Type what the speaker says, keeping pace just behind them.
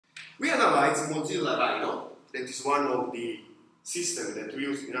We analyzed Mozilla Rhino, that is one of the systems that we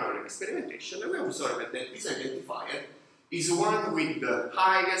use in our experimentation, and we observed that this identifier is one with the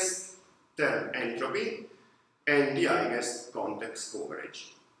highest term entropy and the highest context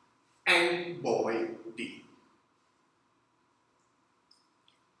coverage, and boy D.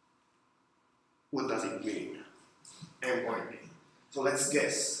 What does it mean? And boy D. So let's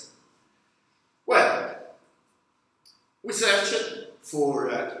guess. Well, we searched for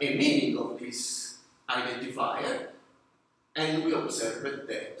a meaning of this identifier, and we observed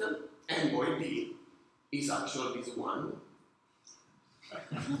that and boy D is actually this one.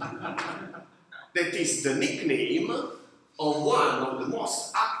 That is the nickname of one of the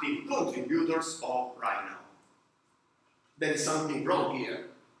most active contributors of Rhino. There is something wrong here.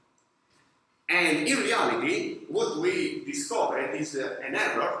 And in reality, what we discovered is an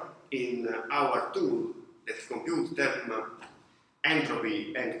error in our tool that computes term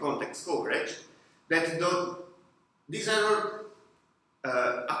entropy and context coverage, that this error,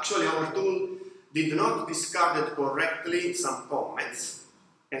 actually our tool did not discard correctly some comments,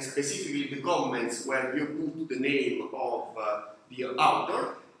 and specifically the comments where you put the name of the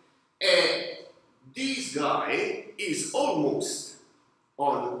author. This guy is almost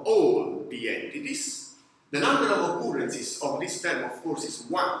on all the entities. The number of occurrences of this term, of course, is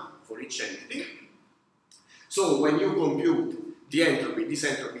 1 for each entity. So when you compute the entropy, this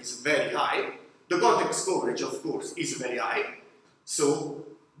entropy is very high. The context coverage, of course, is very high. So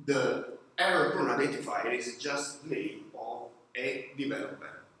the error-prone identifier is just the name of a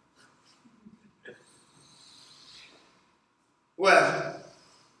developer. Well,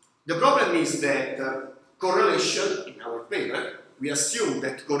 the problem is that correlation, in our paper, we assume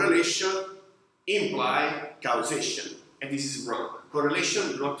that correlation implies causation, and this is wrong. Correlation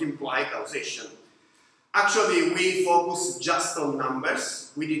does not imply causation. Actually, we focus just on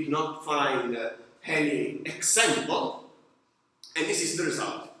numbers. We did not find any example, and this is the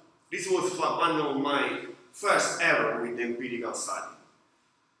result. This was one of my first errors with the empirical study.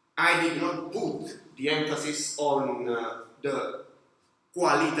 I did not put the emphasis on the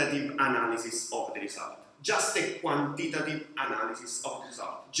qualitative analysis of the result, just a quantitative analysis of the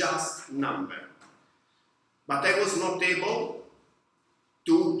result, just number. But I was not able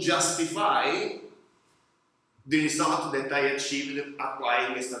to justify the result that I achieved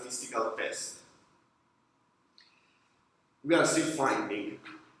applying a statistical test. We are still finding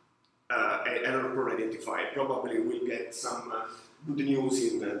an error-prone identifier. Probably we'll get some good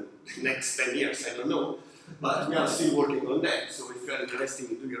news in the next 10 years, I don't know. But we are still working on that, so if you are interested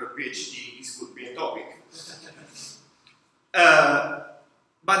in doing your PhD, this could be a topic.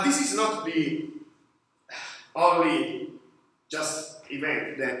 But this is not the only just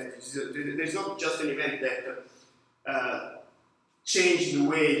event that, there's not just an event that changed the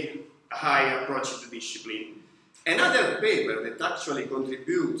way I approach the discipline. Another paper that actually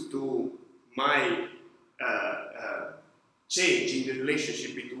contributes to my change in the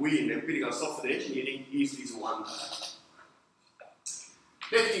relationship between empirical software engineering is this one.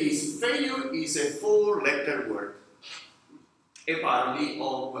 That is, failure is a 4-letter word, a parody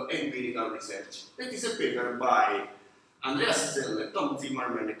of empirical research. That is a paper by Andreas Zeller, Tom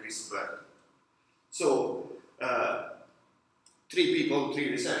Zimmerman, and Chris Berg. So, 3 people, 3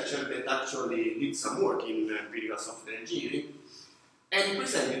 researchers that actually did some work in empirical software engineering and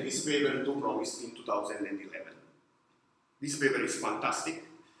presented this paper to PROMIS in 2011. This paper is fantastic,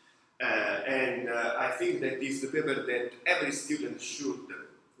 and I think that is the paper that every student should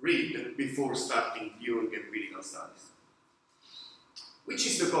read before starting doing empirical studies. Which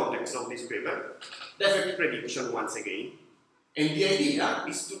is the context of this paper? Defect prediction once again, and the idea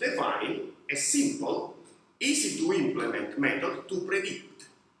is to define a simple, easy to implement method to predict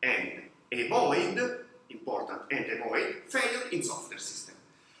and avoid, important, and avoid failure in software systems.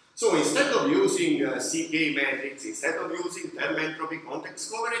 So instead of using CK metrics, instead of using term entropy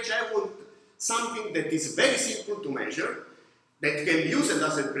context coverage, I want something that is very simple to measure, that can be used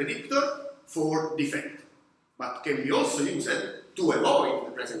as a predictor for defect, but can be also used to avoid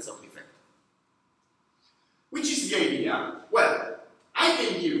the presence of defect. Which is the idea? Well, I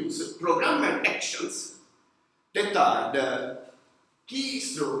can use programmer actions that are the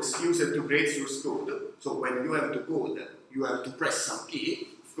keystrokes used to create source code. So when you have to code, you have to press some key.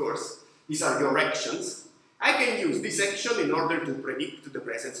 Of course, these are your actions. I can use this action in order to predict the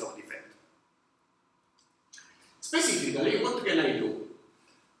presence of defect. Specifically, what can I do?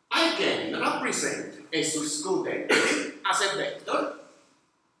 I can represent a source code entity as a vector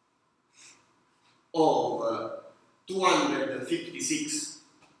of 256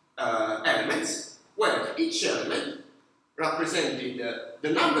 elements, where each element representing the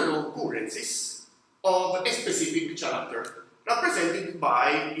number of occurrences of a specific character, represented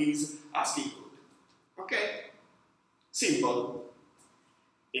by its ASCII code. Okay? Simple.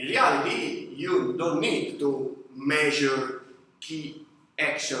 In reality, you don't need to measure key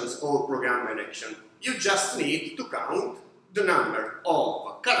actions or program action. You just need to count the number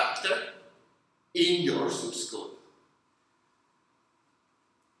of characters in your source code.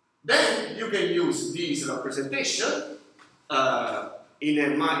 Then you can use this representation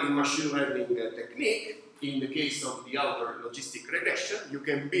in machine learning technique. In the case of the outer logistic regression, you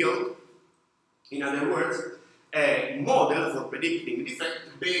can build, in other words, a model for predicting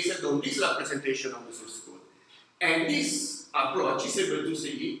defect based on this representation of the source code. And this approach is able to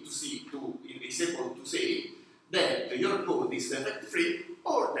say that your code is defect-free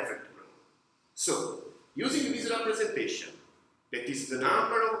or defect-prone. So, using this representation, that is the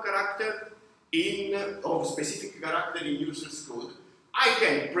number of characters of specific character in user's code, I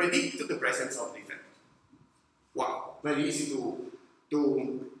can predict the presence of defect. Wow, very easy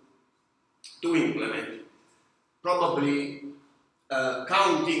to implement. Probably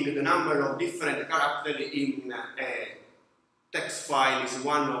counting the number of different characters in a text file is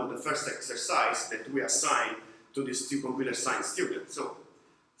one of the first exercises that we assign to these two computer science students. So,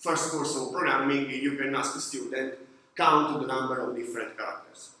 first course of programming, you can ask the student, count the number of different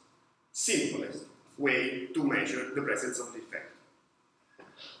characters. Simplest way to measure the presence of defect.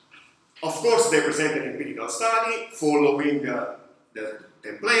 Of course, they present an empirical study following the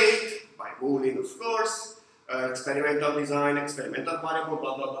template by Boolean, of course, experimental design, experimental variable,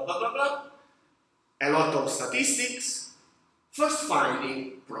 blah, blah, blah, blah, blah, blah. A lot of statistics. First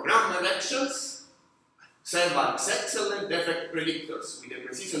finding, programmer actions serve as excellent defect predictors with a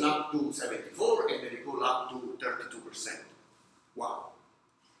precision up to 74 and a recall up to 32%. Wow.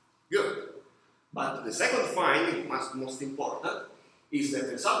 Good. But the second finding, most important, is that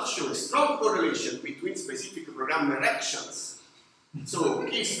the results show a strong correlation between specific programmer actions. So,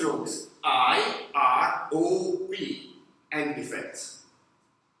 keystrokes I, R, O, P, and defects.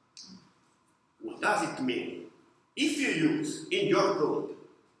 What does it mean? If you use in your code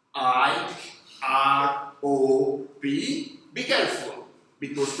I, R, O, P, be careful,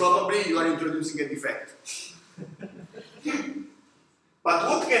 because probably you are introducing a defect. But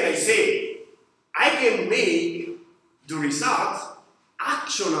what can I say? I can make the results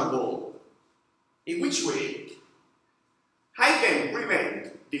actionable. In which way? I can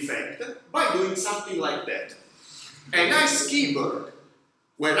prevent defect by doing something like that. A nice keyboard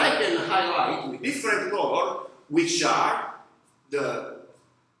where I can highlight with different color which are the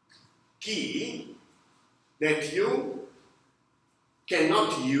key that you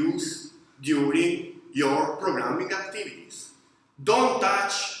cannot use during your programming activities. Don't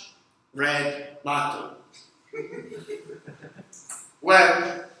touch red button.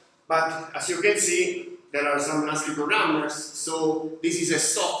 Well, but as you can see, there are some nasty programmers, so this is a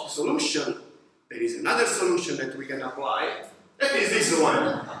soft solution. There is another solution that we can apply, that is this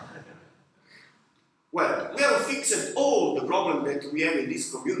one. Well, we have fixed all the problems that we have in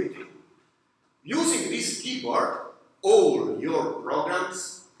this community. Using this keyboard, all your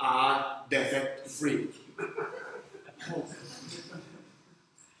programs are defect-free.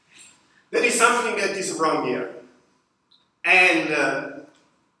 There is something that is wrong here. And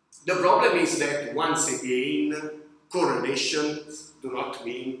the problem is that, once again, correlations do not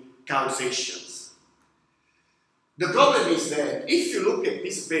mean causations. The problem is that if you look at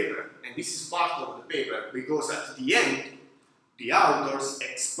this paper, and this is part of the paper, because at the end, the authors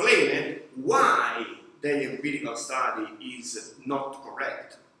explained why the empirical study is not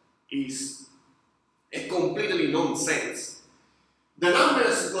correct, is a completely nonsense. The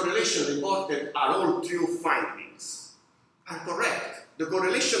numbers correlation reported are all true findings, are correct. The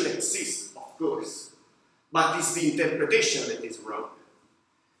correlation exists, of course, but it's the interpretation that is wrong.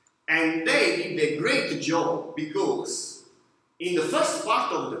 And they did a great job because in the first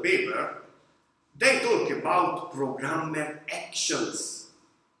part of the paper, they talk about programmer actions.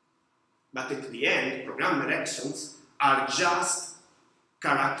 But at the end, programmer actions are just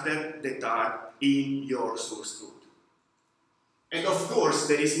characters that are in your source code. And of course,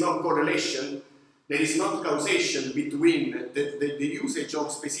 there is no correlation, there is not causation between the usage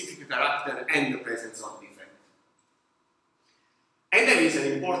of specific character and the presence of defect. And there is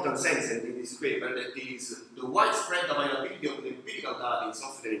an important sentence in this paper that is the widespread availability of empirical data in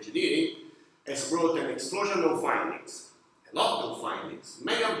software engineering has brought an explosion of findings, a lot of findings,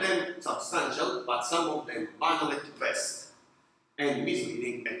 many of them substantial, but some of them banal at best and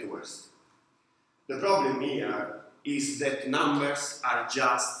misleading at worst. The problem here is that numbers are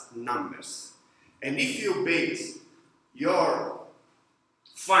just numbers. And if you base your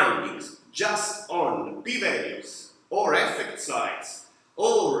findings just on p-values or effect size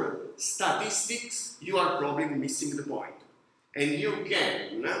or statistics, you are probably missing the point. And you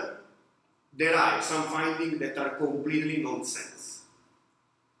can derive some findings that are completely nonsense.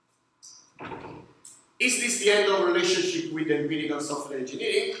 Is this the end of relationship with empirical software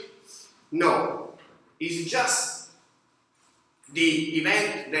engineering? No. It's just the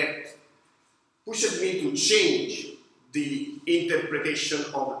event that pushed me to change the interpretation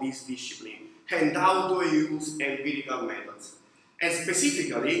of this discipline and how to use empirical methods. And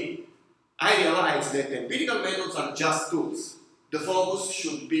specifically, I realized that empirical methods are just tools. The focus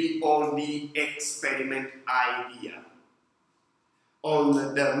should be on the experiment idea,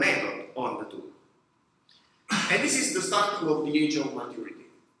 on the method, on the tool. And this is the starting of the age of maturity.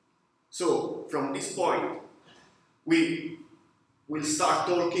 So, from this point, we will start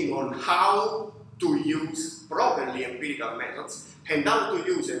talking on how to use properly empirical methods and how to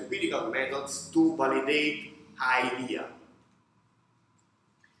use empirical methods to validate idea.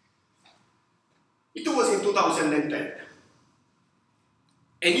 It was in 2010.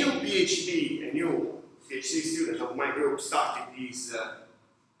 A new PhD student of my group started this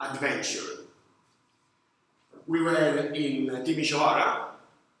adventure. We were in Timisoara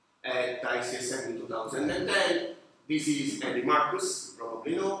at ICSM in 2010. This is Eddie Marcus, you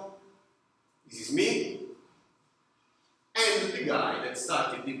probably know. This is me. And the guy that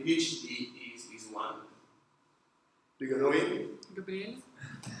started the PhD is this one. Do you know him? Gabriele?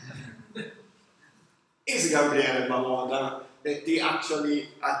 It's Gabriele Bamoda, that he actually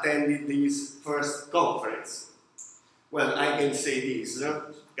attended this first conference. Well, I can say this,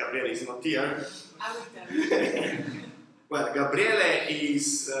 Gabriele is not here. I will tell you. Well, Gabriele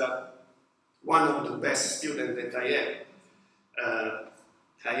is one of the best students that I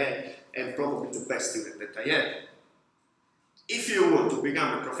had, and probably the best student that I had. If you want to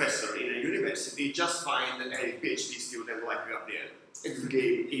become a professor in a university, just find a PhD student like Gabriele. And the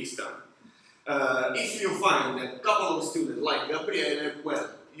game is done. If you find a couple of students like Gabriele, well,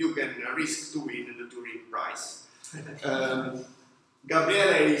 you can risk to win the Turing Prize.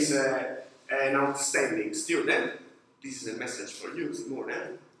 Gabriele is an outstanding student. This is a message for you,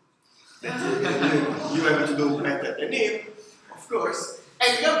 Simone. That you have to do better than him, of course.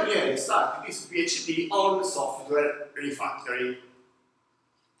 And Gabriele started his PhD on software refactoring.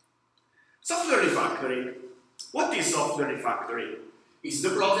 Software refactoring. What is software refactoring? It's the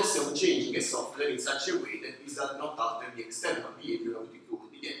process of changing a software in such a way that it does not alter the external behavior of the code,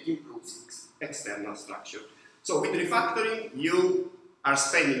 yet improves its external structure. So with refactoring, you are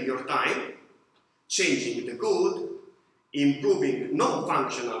spending your time changing the code, improving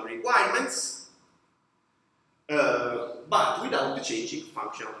non-functional requirements, but without changing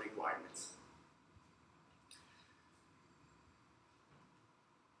functional requirements.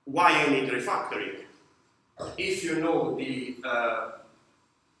 Why I need refactoring? If you know the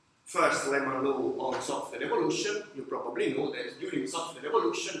first lemma law on software evolution, you probably know that during software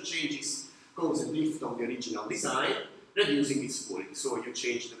evolution, changes cause a drift of the original design, reducing its quality. So you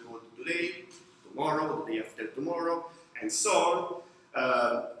change the code today, tomorrow, the day after tomorrow, and so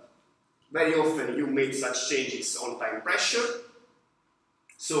on. Very often you make such changes on time pressure,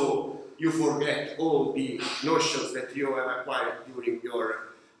 so you forget all the notions that you have acquired during your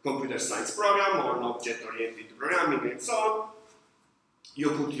computer science program or object-oriented programming and so on.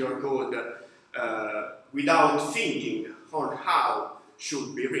 You put your code without thinking on how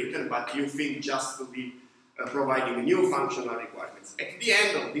should be written, but you think just to be providing new functional requirements. At the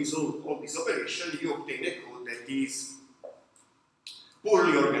end of this operation, you obtain a code that is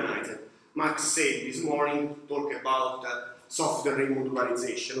poorly organized. Max said this morning, talk about software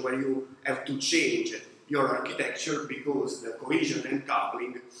remodularization, where you have to change your architecture because the cohesion and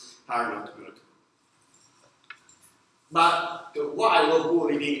coupling are not good. But why low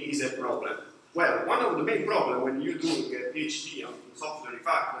quality is a problem? Well, one of the main problems when you're doing a PhD on software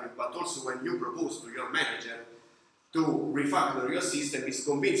refactoring, but also when you propose to your manager to refactor your system, is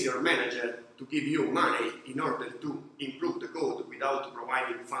convince your manager to give you money in order to improve the code without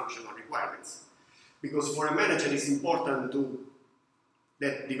providing functional requirements. Because for a manager it's important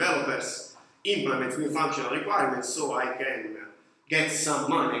that developers implement new functional requirements so I can get some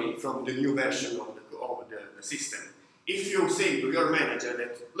money from the new version of the system. If you say to your manager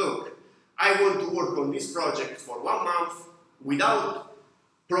that, look, I want to work on this project for 1 month without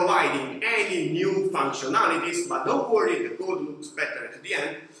providing any new functionalities, but don't worry, the code looks better at the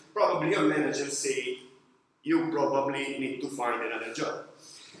end, probably your manager say, you probably need to find another job.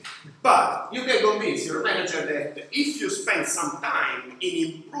 But you can convince your manager that if you spend some time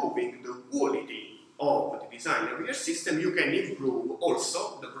in improving the quality of the design of your system, you can improve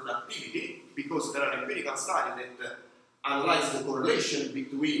also the productivity, because there are empirical studies that analyze the correlation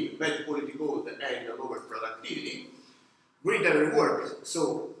between bad quality code and lower productivity. Greater work,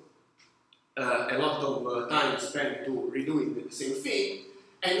 so a lot of time spent to redoing the same thing,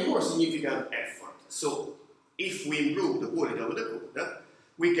 and more significant effort. So if we improve the quality of the code,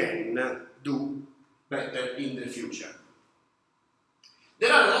 we can do better in the future.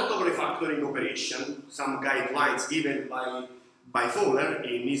 There are a lot of refactoring operations, some guidelines given by Fowler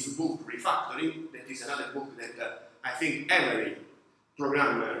in his book Refactoring. That is another book that I think every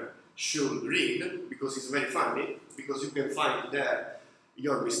programmer should read, because it's very funny, because you can find there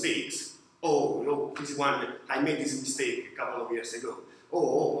your mistakes. Oh, no, this one, I made this mistake a couple of years ago.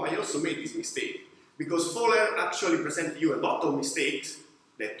 Oh, I also made this mistake. Because Fowler actually presented you a lot of mistakes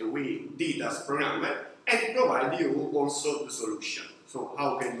that we did as programmer, and provide you also the solution. So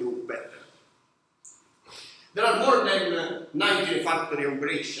how can you do better? There are more than 90 refactoring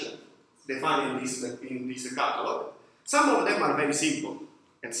operations defined in this catalog. Some of them are very simple,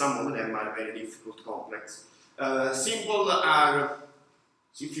 and some of them are very difficult, complex. Simple are,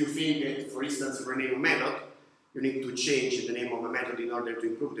 if you think that, for instance, rename a method, you need to change the name of a method in order to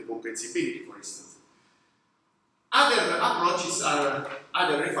improve the comprehensibility, for instance. Other approaches are,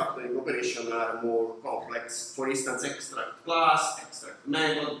 other refactoring operations are more complex. For instance, extract class, extract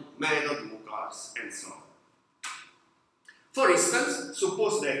method, move class, and so on. For instance,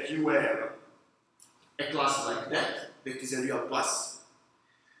 suppose that you have a class like that is a real class,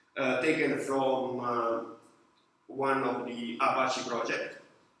 taken from one of the Apache project.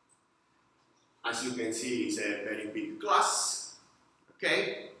 As you can see, it's a very big class.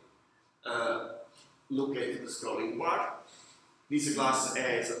 Okay. Look at the scrolling bar. This class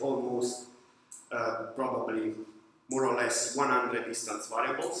has almost, probably more or less 100 instance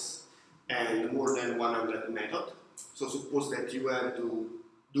variables and more than 100 methods. So suppose that you have to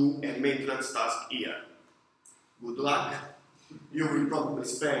do a maintenance task here. Good luck. You will probably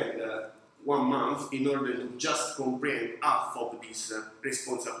spend 1 month in order to just comprehend half of this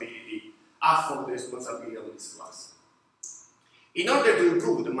responsibility, half of the responsibility of this class. In order to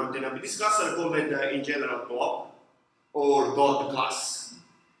improve the maintainability, this class are called in general blob or God class,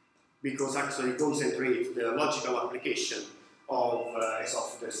 because actually concentrate the logical application of a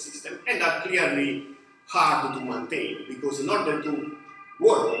software system, and are clearly hard to maintain, because in order to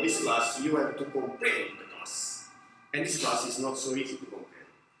work on this class, you have to comprehend the class, and this class is not so easy to comprehend.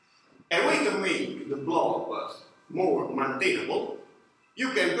 A way to make the blob more maintainable,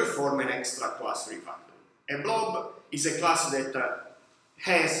 you can perform an extra class refactoring. A blob is a class that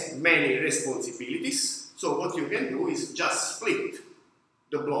has many responsibilities, so what you can do is just split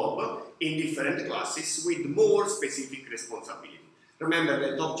the blob in different classes with more specific responsibility. Remember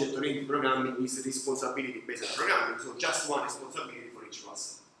that object-oriented programming is responsibility-based programming, so just one responsibility for each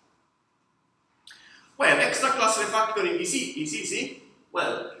class. Well, extra class refactoring is easy.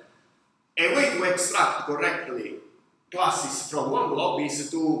 Well, a way to extract correctly classes from one blob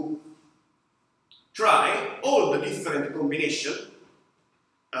is to try all the different combinations.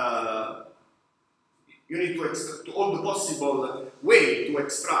 You need to extract all the possible way to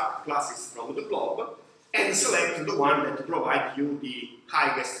extract classes from the blob, and select the one that provides you the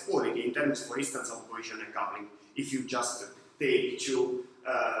highest quality in terms, for instance, of cohesion and coupling. If you just take two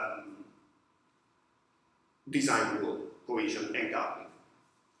design rule, cohesion and coupling.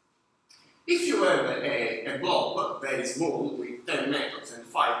 If you have a blob very small with 10 methods and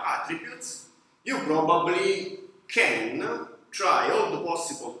 5 attributes, you probably can try all the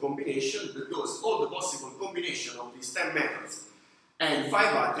possible combinations, because all the possible combination of these 10 methods and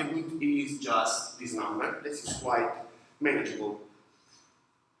 5 attributes is just this number. This is quite manageable.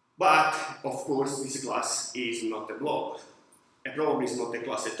 But, of course, this class is not a blob. And probably is not a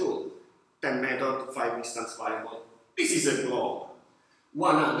class at all. 10 methods, 5 instance variable. This is a blob.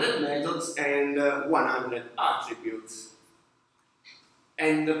 100 methods and 100 attributes.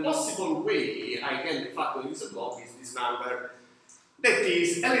 And the possible way I can refactor this blob is this number that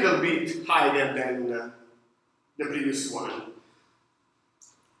is a little bit higher than the previous one.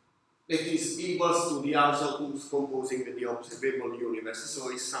 That is equals to the outputs composing the observable universe, so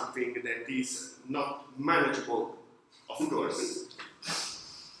it's something that is not manageable, of course.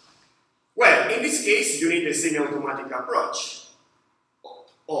 Well, in this case, you need a semi-automatic approach.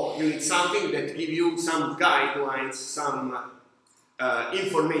 Or you need something that gives you some guidelines, some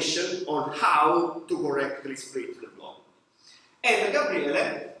information on how to correctly split the blob. And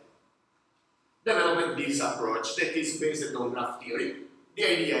Gabriele developed this approach that is based on graph theory. The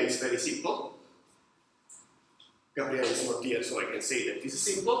idea is very simple. Gabriele is not here, so I can say that it's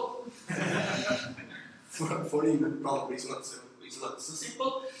simple. for him probably it's not so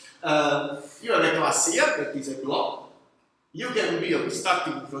simple. You have a class here that is a block. You can build,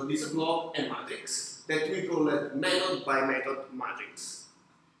 starting from this block, a matrix that we call a method by method matrix.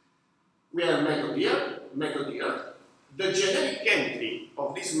 We have method here, method here. The generic entry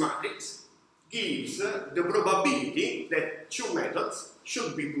of this matrix gives the probability that two methods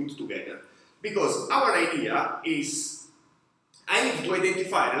should be put together. Because our idea is, I need to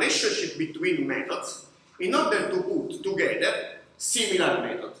identify a relationship between methods in order to put together similar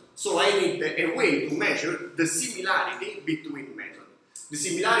methods. So I need a way to measure the similarity between methods. The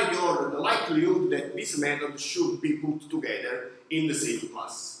similarity or the likelihood that this method should be put together in the same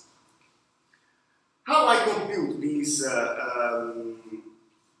class. How I compute this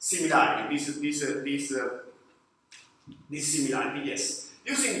similarity, this similarity, yes,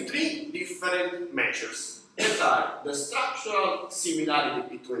 using three different measures that are the structural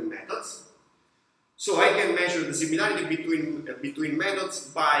similarity between methods. So I can measure the similarity between methods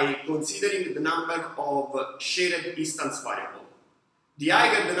by considering the number of shared distance variable. The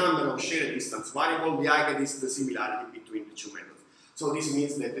higher the number of shared distance variable, the higher is the similarity between the two methods. So this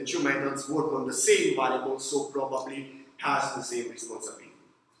means that the two methods work on the same variable, so probably has the same responsibility.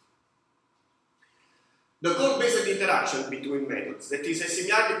 The call-based interaction between methods, that is a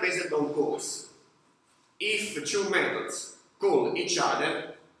similarity based on calls. If two methods call each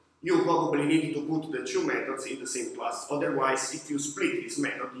other, you probably need to put the two methods in the same class. Otherwise, if you split this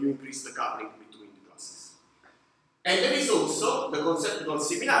method, you increase the coupling between the classes. And there is also the conceptual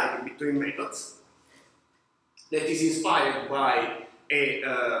similarity between methods that is inspired by a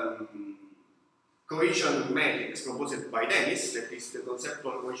cohesion matrix proposed by Dennis, that is the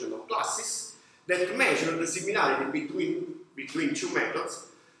conceptual cohesion of classes, that measure the similarity between two methods,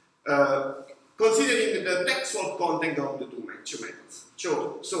 considering the textual content of the two methods.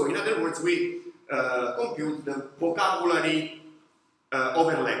 So in other words, we compute the vocabulary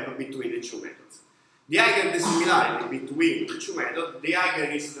overlap between the two methods. The higher the similarity between the two methods, the higher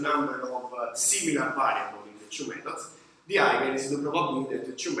is the number of similar variables in the two methods, the higher is the probability that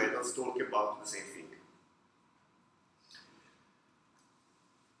the two methods talk about the same thing.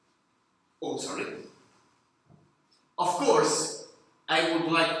 Oh, sorry. Of course, I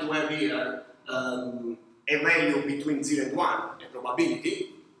would like to have here a value between 0 and 1, a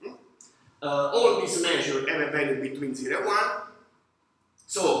probability. All these measures have a value between 0 and 1.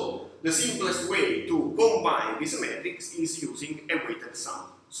 So, the simplest way to combine this matrix is using a weighted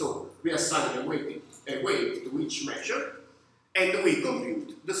sum. So, we assign a weight to each measure, and we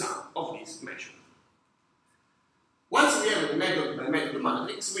compute the sum of this measure. Once we have a method by method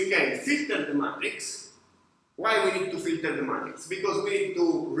matrix, we can filter the matrix. Why we need to filter the matrix? Because we need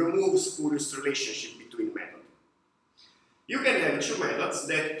to remove spurious relationship between methods. You can have two methods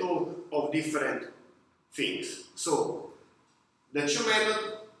that talk of different things. So, the two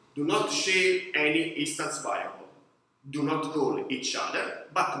methods do not share any instance variable, do not call each other,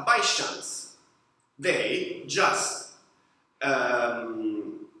 but by chance, they just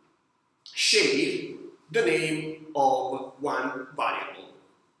share the name of one variable.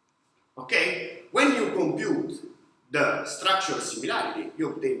 Okay? When you compute the structural similarity, you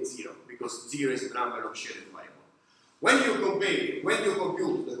obtain 0, because 0 is the number of shared variables. When you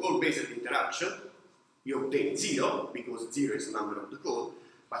compute the call-based interaction, you obtain 0, because 0 is the number of the call.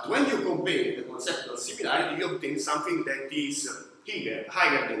 But when you compare the conceptual similarity, you obtain something that is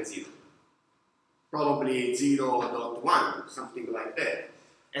higher than 0. Probably 0.1, something like that.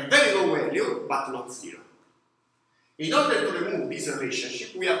 A very low value, but not 0. In order to remove this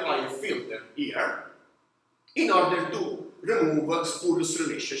relationship, we apply a filter here in order to remove spurious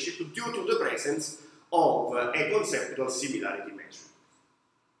relationship due to the presence of a conceptual similarity measure.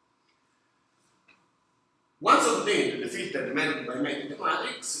 Once obtained the filtered method by method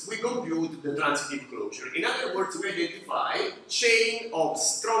matrix, we compute the transitive closure. In other words, we identify chain of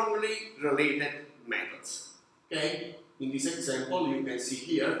strongly related methods. Okay? In this example, you can see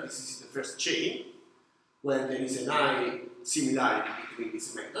here, this is the first chain, where there is a high similarity between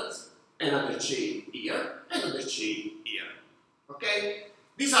these methods, another chain here, another chain here. Okay?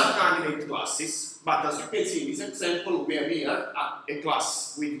 These are candidate classes, but as you can see in this example, we have here a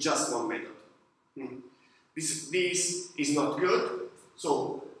class with just one method. This is not good,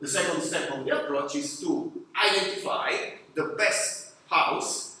 so the second step of the approach is to identify the best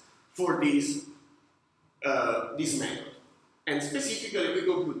house for this method. And specifically, we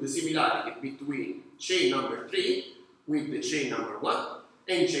compute the similarity between chain number 3 with the chain number 1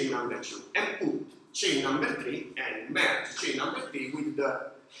 and chain number 2, and put chain number 3 and merge chain number 3 with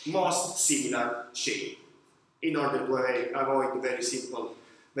the most similar chain in order to avoid very simple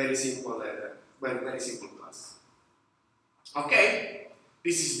very simple class. Okay?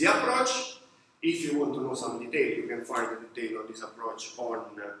 This is the approach. If you want to know some detail, you can find the detail of this approach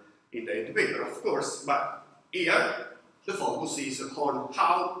in the paper, of course, but here the focus is on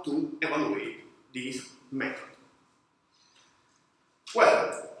how to evaluate this method.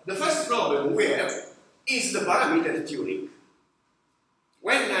 Well, the first problem we have is the parameter tuning.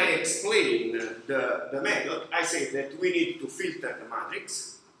 When I explain the method, I say that we need to filter the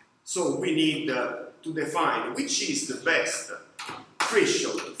matrix, so we need to define which is the best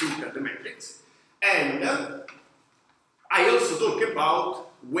threshold to filter the matrix. And I also talk about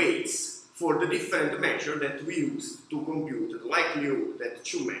weights for the different measures that we use to compute the likelihood that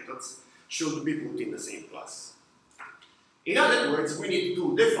two methods should be put in the same class. In other words, we need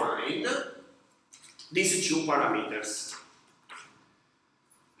to define these two parameters.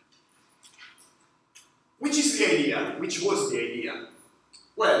 Which is the idea? Which was the idea?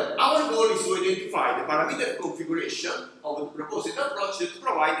 Well, our goal is to identify the parameter configuration of the proposed approach that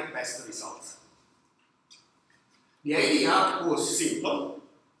provide the best results. The idea was simple.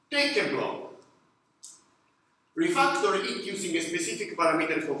 Take a block, refactor it using a specific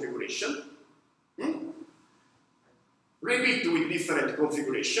parameter configuration, repeat with different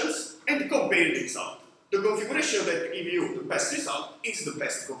configurations, and compare the result. The configuration that gives you the best result is the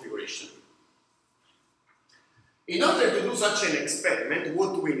best configuration. In order to do such an experiment,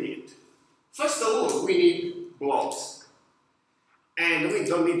 what do we need? First of all, we need blobs. And we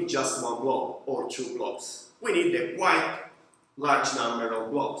don't need just one blob or two blobs. We need a quite large number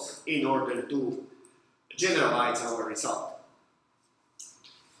of blobs in order to generalize our result.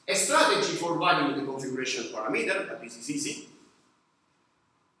 A strategy for varying the configuration parameter, but this is easy.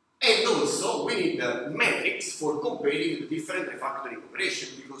 And also we need a matrix for comparing the different refactoring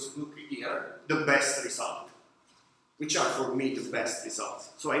operations, because look here, the best result, which are for me the best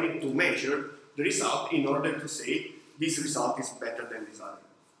results. So I need to measure the result in order to say this result is better than this other.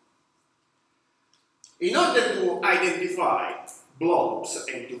 In order to identify blobs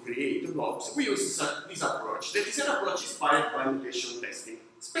and to create blobs, we use this approach. That is an approach inspired by mutation testing.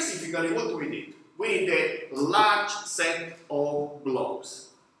 Specifically, what do we need? We need a large set of blobs.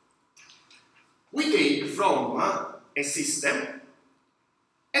 We take from a system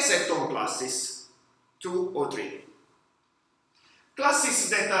a set of classes, 2 or 3. Classes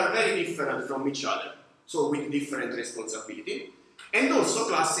that are very different from each other, so with different responsibility, and also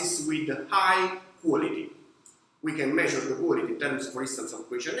classes with high quality. We can measure the quality in terms, for instance, of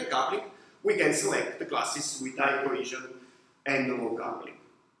cohesion and coupling. We can select the classes with high cohesion and low coupling.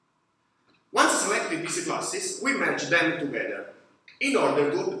 Once selected these classes, we merge them together in order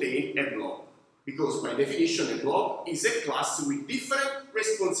to obtain a blob, because by definition a blob is a class with different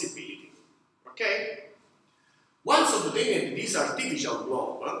responsibility. Okay? Once obtained this artificial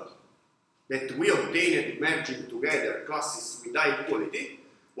blob that we obtained merging together classes with high quality,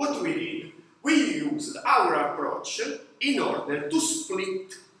 what we did? We used our approach in order to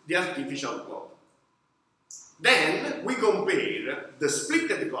split the artificial blob. Then we compare the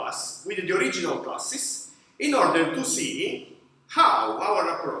splitted class with the original classes in order to see how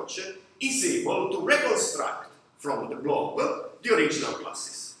our approach is able to reconstruct from the blob the original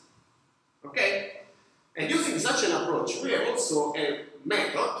classes. Okay? And using such an approach, we have also a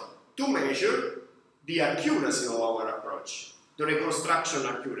method to measure the accuracy of our approach, the reconstruction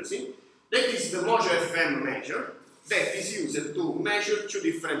accuracy. That is the Mojo FM measure that is used to measure two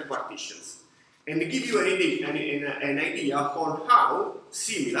different partitions and give you an idea on how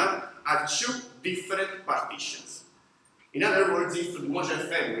similar are two different partitions. In other words, if the Mojo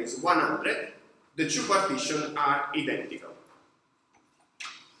FM is 100, the two partitions are identical.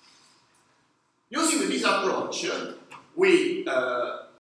 Using this approach, we